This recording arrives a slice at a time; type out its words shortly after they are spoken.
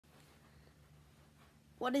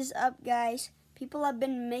What is up, guys? People have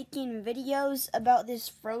been making videos about this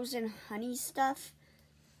frozen honey stuff,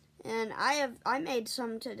 and I made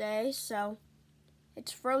some today. So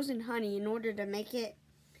it's frozen honey. In order to make it,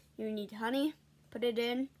 you need honey, put it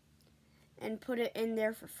in, and put it in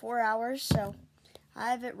there for 4 hours. So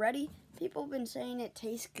I have it ready. People have been saying it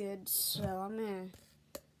tastes good, so I'm gonna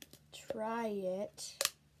try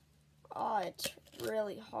it. Oh, it's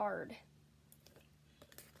really hard.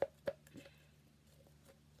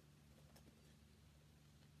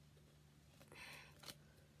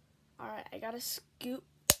 Alright, I got a scoop.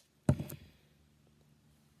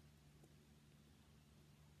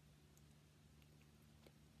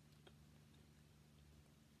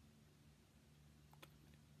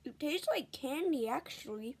 It tastes like candy,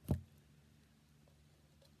 actually. It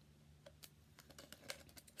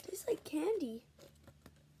tastes like candy.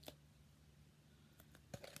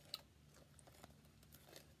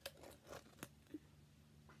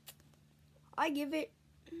 I give it,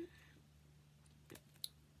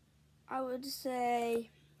 I would say,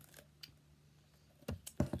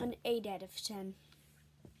 an 8 out of 10.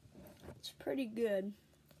 It's pretty good.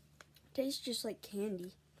 Tastes just like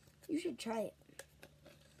candy. You should try it.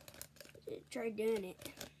 Try doing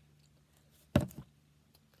it.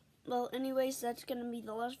 Well, anyways, that's going to be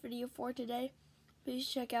the last video for today. Please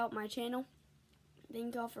check out my channel.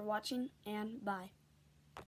 Thank you all for watching, and bye.